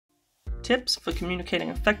Tips for communicating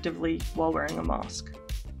effectively while wearing a mask.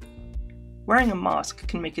 Wearing a mask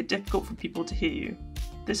can make it difficult for people to hear you.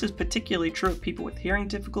 This is particularly true of people with hearing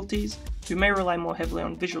difficulties who may rely more heavily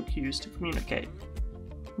on visual cues to communicate.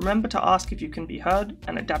 Remember to ask if you can be heard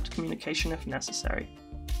and adapt communication if necessary.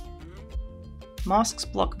 Masks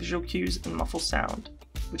block visual cues and muffle sound,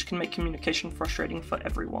 which can make communication frustrating for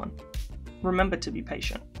everyone. Remember to be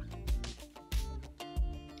patient.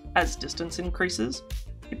 As distance increases,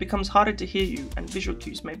 it becomes harder to hear you and visual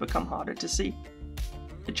cues may become harder to see.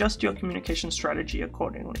 Adjust your communication strategy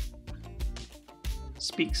accordingly.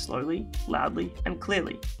 Speak slowly, loudly, and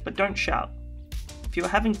clearly, but don't shout. If you are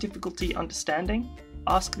having difficulty understanding,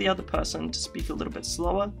 ask the other person to speak a little bit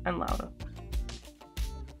slower and louder.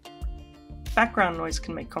 Background noise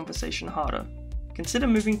can make conversation harder. Consider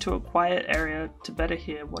moving to a quiet area to better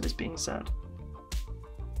hear what is being said.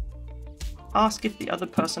 Ask if the other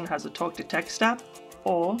person has a talk-to-text app,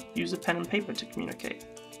 or use a pen and paper to communicate.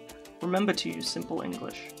 Remember to use simple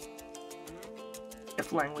English.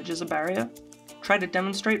 If language is a barrier, try to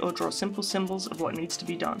demonstrate or draw simple symbols of what needs to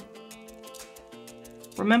be done.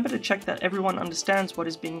 Remember to check that everyone understands what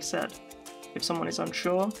is being said. If someone is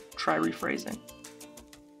unsure, try rephrasing.